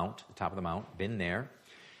the mount, the top of the mount, been there.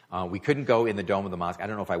 We couldn't go in the dome of the mosque. I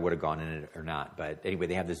don't know if I would have gone in it or not, but anyway,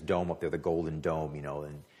 they have this dome up there, the Golden Dome, you know,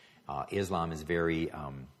 and Islam is very,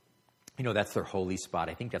 you know, that's their holy spot.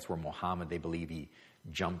 I think that's where Muhammad, they believe he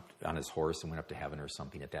jumped on his horse and went up to heaven or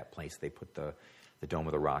something at that place. They put the Dome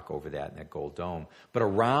of the Rock over that gold dome. But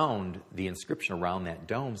around, the inscription around that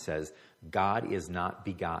dome says, God is not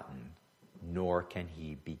begotten, nor can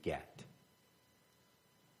he beget.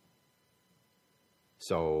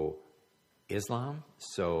 So Islam,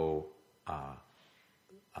 so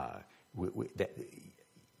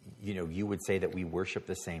you know, you would say that we worship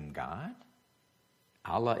the same God?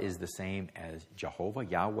 Allah is the same as Jehovah,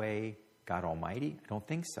 Yahweh, God Almighty? I don't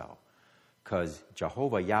think so. Because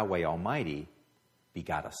Jehovah, Yahweh Almighty,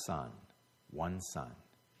 begot a son, one son,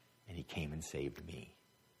 and he came and saved me.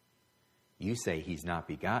 You say he's not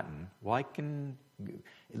begotten. Well, I can,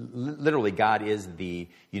 literally, God is the,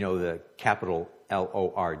 you know, the capital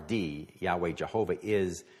Lord, Yahweh, Jehovah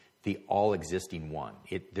is the all-existing one.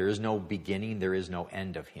 There is no beginning, there is no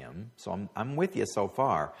end of him. So I'm with you so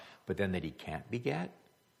far. But then that he can't beget,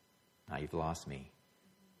 now you've lost me.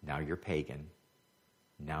 Now you're pagan.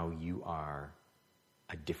 Now you are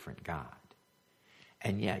a different God.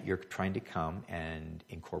 And yet you're trying to come and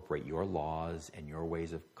incorporate your laws and your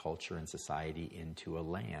ways of culture and society into a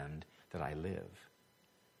land that I live.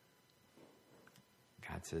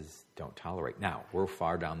 God says, don't tolerate. Now, we're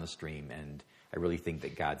far down the stream, and I really think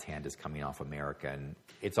that God's hand is coming off America, and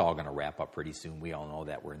it's all going to wrap up pretty soon. We all know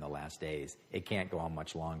that we're in the last days. It can't go on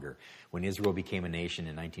much longer. When Israel became a nation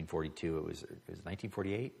in 1942, it was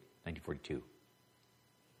 1948? 1942.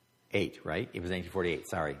 8, right? It was 1948,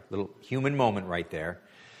 sorry. Little human moment right there.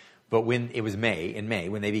 But when it was in May,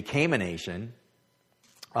 when they became a nation,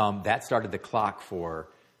 that started the clock for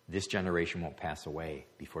this generation won't pass away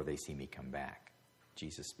before they see me come back.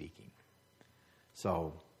 Jesus speaking.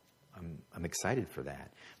 So I'm excited for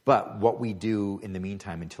that. But what we do in the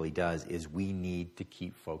meantime until he does is we need to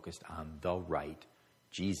keep focused on the right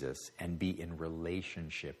Jesus and be in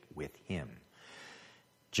relationship with him. 1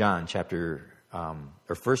 John chapter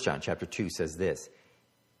 2 says this,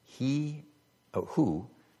 who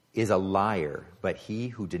is a liar, but he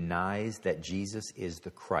who denies that Jesus is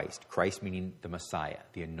the Christ. Christ meaning the Messiah,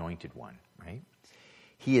 the anointed one, right?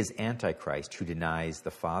 He is Antichrist who denies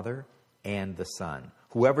the Father and the Son.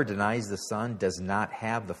 Whoever denies the Son does not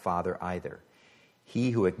have the Father either.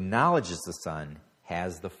 He who acknowledges the Son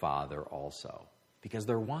has the Father also. Because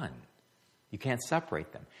they're one. You can't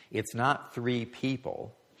separate them. It's not three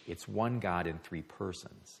people. It's one God in three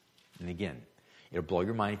persons. And again, it'll blow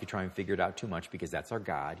your mind if you try and figure it out too much, because that's our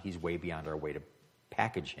God. He's way beyond our way to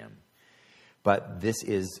package him. But this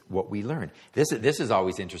is what we learn. This is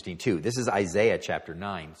always interesting too. This is Isaiah chapter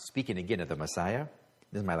 9, speaking again of the Messiah.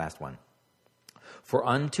 This is my last one. For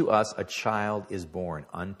unto us a child is born,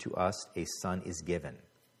 unto us a son is given.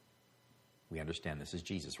 We understand this is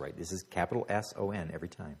Jesus, right? This is capital S-O-N every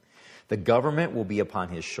time. The government will be upon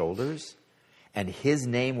his shoulders, and his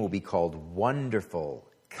name will be called Wonderful,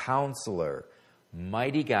 Counselor,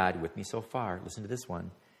 Mighty God, with me so far, listen to this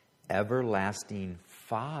one, Everlasting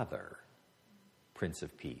Father, Prince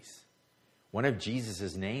of Peace. One of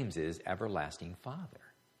Jesus' names is Everlasting Father.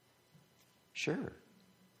 Sure,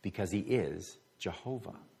 because he is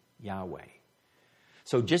Jehovah, Yahweh.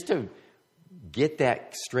 So just to get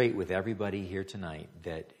that straight with everybody here tonight,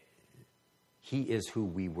 that he is who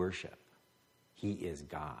we worship. He is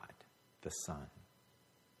God, the Son,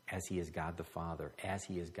 as he is God the Father, as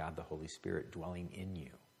he is God the Holy Spirit dwelling in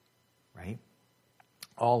you, right?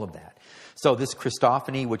 All of that. So this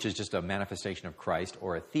Christophany, which is just a manifestation of Christ,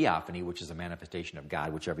 or a theophany, which is a manifestation of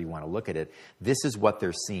God, whichever you want to look at it, this is what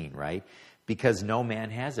they're seeing, right? Because no man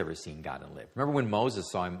has ever seen God and lived. Remember when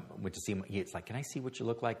Moses saw him, went to see him, it's like, can I see what you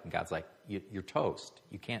look like? And God's like, you're toast.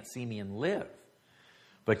 You can't see me and live.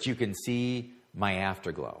 But you can see my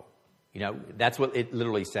afterglow. You know, that's what it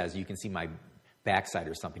literally says. You can see my backside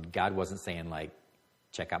or something. God wasn't saying like,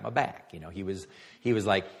 check out my back. You know, he was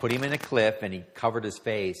like, put him in a cliff and he covered his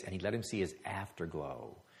face and he let him see his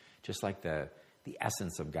afterglow. Just like the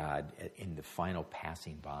essence of God in the final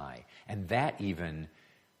passing by. And that even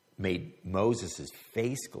made Moses'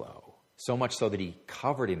 face glow, so much so that he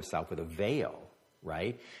covered himself with a veil,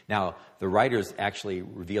 right? Now, the writers actually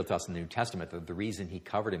revealed to us in the New Testament that the reason he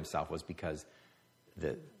covered himself was because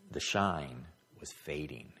the shine was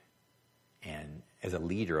fading. And as a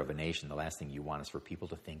leader of a nation, the last thing you want is for people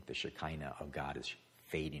to think the Shekinah of God is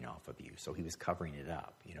fading off of you. So he was covering it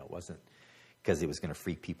up. You know, it wasn't because it was going to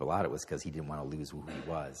freak people out. It was because he didn't want to lose who he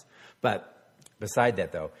was. But beside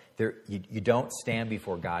that, though, you don't stand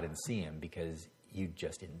before God and see him because you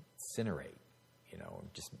just incinerate, you know,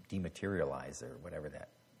 just dematerialize or whatever that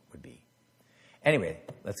would be. Anyway,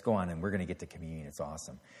 let's go on, and we're going to get to communion. It's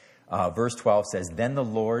awesome. Verse 12 says, Then the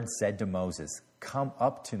Lord said to Moses, Come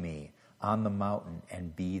up to me on the mountain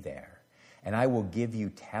and be there. And I will give you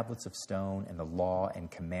tablets of stone and the law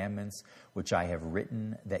and commandments which I have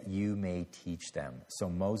written that you may teach them. So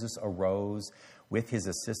Moses arose with his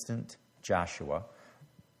assistant Joshua,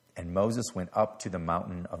 and Moses went up to the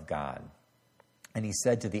mountain of God. And he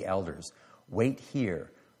said to the elders, Wait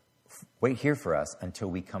here for us until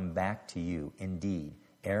we come back to you. Indeed,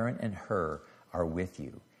 Aaron and Hur are with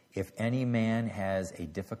you. If any man has a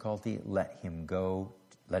difficulty, let him go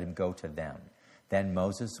to them. Then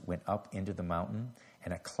Moses went up into the mountain,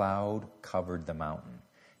 and a cloud covered the mountain.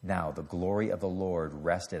 Now the glory of the Lord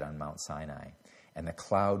rested on Mount Sinai, and the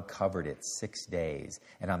cloud covered it 6 days.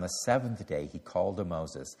 And on the seventh day he called to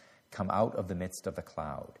Moses, Come out of the midst of the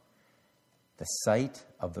cloud. The sight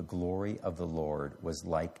of the glory of the Lord was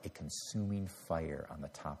like a consuming fire on the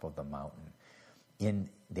top of the mountain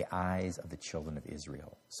in the eyes of the children of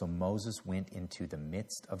Israel. So Moses went into the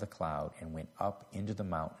midst of the cloud and went up into the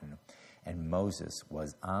mountain, and Moses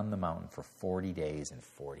was on the mountain for 40 days and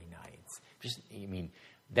 40 nights.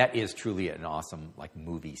 That is truly an awesome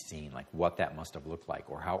movie scene, what that must have looked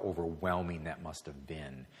like, or how overwhelming that must have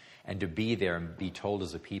been. And to be there and be told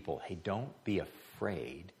as a people, hey, don't be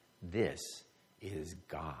afraid. This is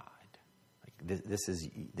God. This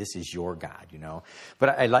is your God, But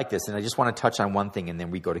I like this, and I just want to touch on one thing, and then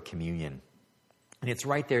we go to communion. And it's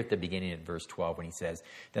right there at the beginning of verse 12 when he says,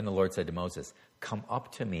 then the Lord said to Moses, come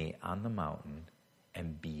up to me on the mountain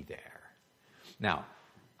and be there. Now,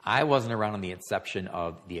 I wasn't around on the inception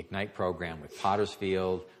of the Ignite program with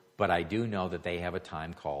Pottersfield, but I do know that they have a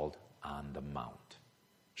time called On the Mount,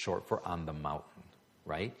 short for On the Mountain,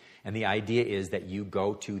 right? And the idea is that you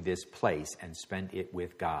go to this place and spend it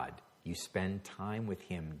with God. You spend time with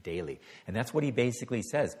him daily. And that's what he basically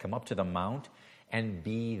says. Come up to the mount and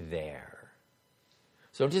be there.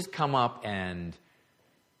 So just come up and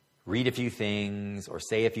read a few things or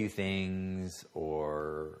say a few things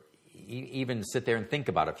or even sit there and think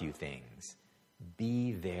about a few things.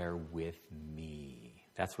 Be there with me.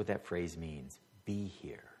 That's what that phrase means. Be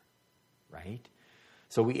here, right?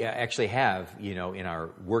 So we actually have, in our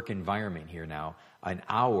work environment here now, an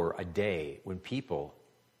hour a day when people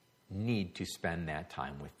need to spend that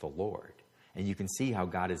time with the Lord. And you can see how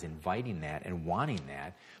God is inviting that and wanting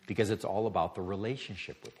that because it's all about the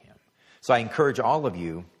relationship with him. So I encourage all of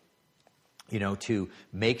you, to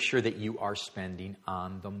make sure that you are spending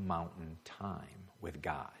on the mountain time with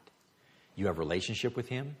God. You have a relationship with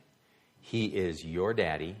him. He is your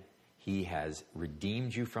daddy. He has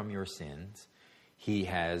redeemed you from your sins. He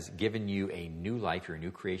has given you a new life. You're a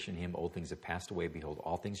new creation in him. Old things have passed away. Behold,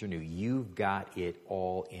 all things are new. You've got it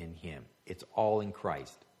all in him. It's all in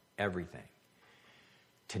Christ. Everything.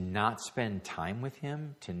 To not spend time with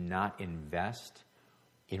him, to not invest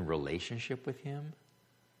in relationship with him,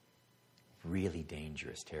 really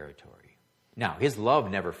dangerous territory. Now, his love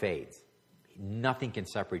never fades. Nothing can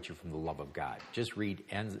separate you from the love of God. Just read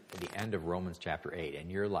the end of Romans chapter 8,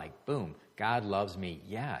 and you're like, boom, God loves me.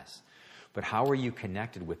 Yes. But how are you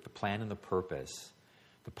connected with the plan and the purpose,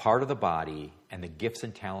 the part of the body, and the gifts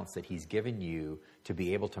and talents that he's given you to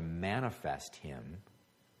be able to manifest him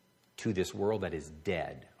to this world that is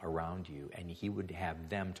dead around you? And he would have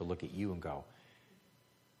them to look at you and go,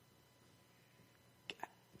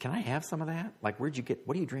 can I have some of that? What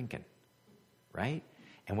are you drinking? Right?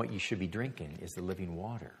 And what you should be drinking is the living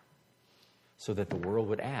water. So that the world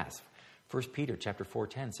would ask. 1 Peter chapter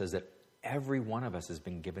 4:10 says that every one of us has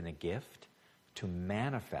been given a gift to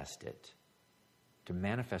manifest it, to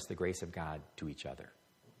manifest the grace of God to each other.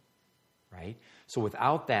 Right? So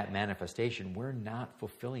without that manifestation, we're not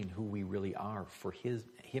fulfilling who we really are for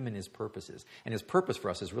him and his purposes. And his purpose for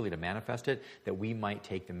us is really to manifest it, that we might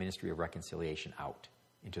take the ministry of reconciliation out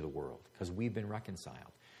into the world, because we've been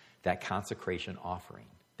reconciled. That consecration offering,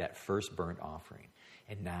 that first burnt offering.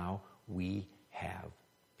 And now we have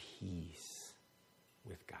peace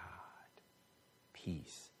with God.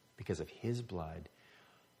 Peace because of his blood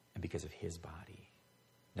and because of his body.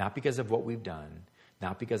 Not because of what we've done,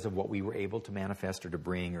 not because of what we were able to manifest or to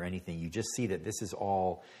bring or anything. You just see that this is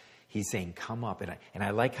all, he's saying, come up. And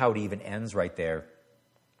I like how it even ends right there,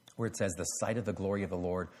 where it says, the sight of the glory of the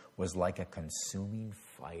Lord was like a consuming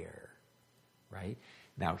fire, right?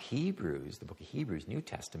 Now, Hebrews, the book of Hebrews, New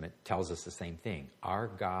Testament, tells us the same thing. Our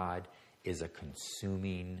God is a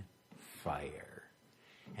consuming fire,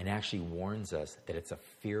 and actually warns us that it's a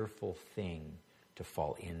fearful thing to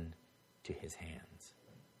fall into his hands,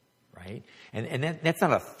 right? And that's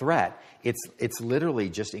not a threat. It's literally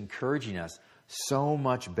just encouraging us so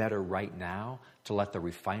much better right now to let the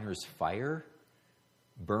refiner's fire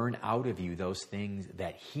burn out of you those things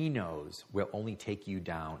that he knows will only take you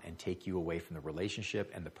down and take you away from the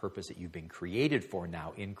relationship and the purpose that you've been created for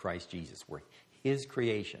now in Christ Jesus. We're his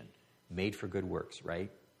creation, made for good works,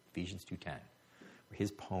 right? Ephesians 2:10.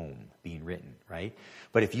 His poem being written, right?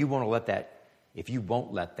 But if you won't let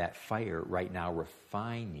that fire right now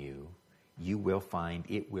refine you, you will find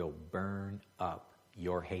it will burn up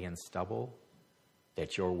your hay and stubble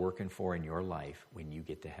that you're working for in your life when you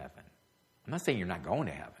get to heaven. I'm not saying you're not going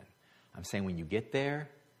to heaven. I'm saying when you get there,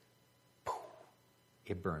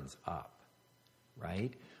 it burns up,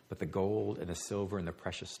 right? But the gold and the silver and the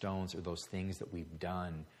precious stones are those things that we've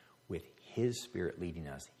done with his Spirit leading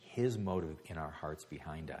us, his motive in our hearts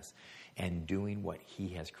behind us, and doing what he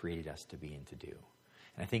has created us to be and to do.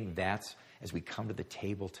 And I think that's, as we come to the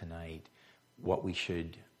table tonight, what we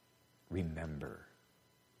should remember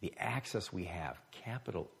the access we have,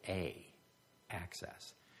 capital A,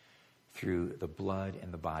 access, through the blood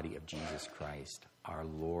and the body of Jesus Christ, our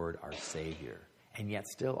Lord, our Savior, and yet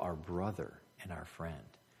still our brother and our friend.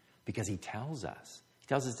 Because he tells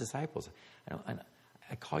his disciples,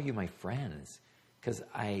 I call you my friends because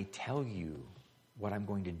I tell you what I'm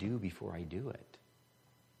going to do before I do it.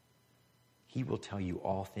 He will tell you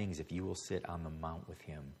all things if you will sit on the mount with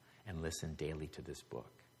him and listen daily to this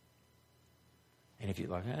book. And if you're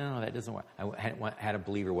like, no, that doesn't work. I had a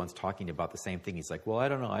believer once talking about the same thing. He's like, well, I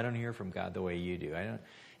don't know. I don't hear from God the way you do.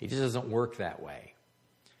 It just doesn't work that way.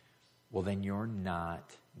 Well, then you're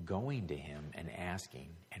not going to him and asking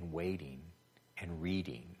and waiting and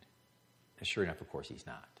reading. And sure enough, of course, he's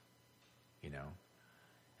not. You know,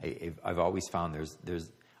 I've always found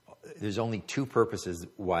there's only two purposes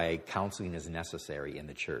why counseling is necessary in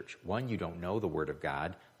the church. One, you don't know the Word of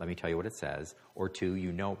God. Let me tell you what it says. Or two,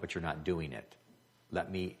 you know, but you're not doing it. Let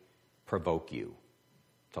me provoke you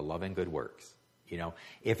to love and good works. You know,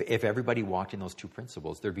 if everybody walked in those two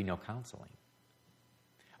principles, there'd be no counseling.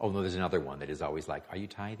 Oh, no, there's another one that is always like, are you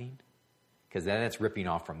tithing? Because that's ripping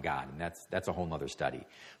off from God, and that's a whole other study.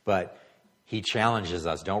 But he challenges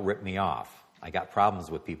us, don't rip me off. I got problems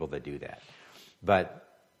with people that do that. But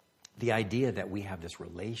the idea that we have this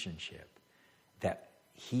relationship that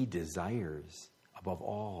he desires above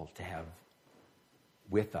all to have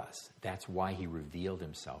with us, that's why he revealed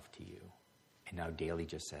himself to you. And now daily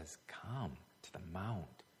just says, come to the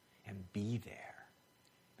mount and be there.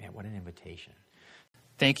 Man, what an invitation.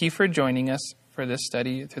 Thank you for joining us for this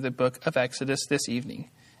study through the book of Exodus this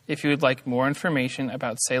evening. If you would like more information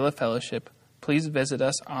about Selah Fellowship, please visit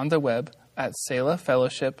us on the web at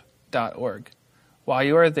selahfellowship.org. While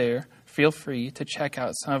you are there, feel free to check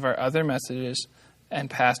out some of our other messages and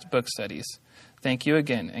past book studies. Thank you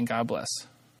again, and God bless.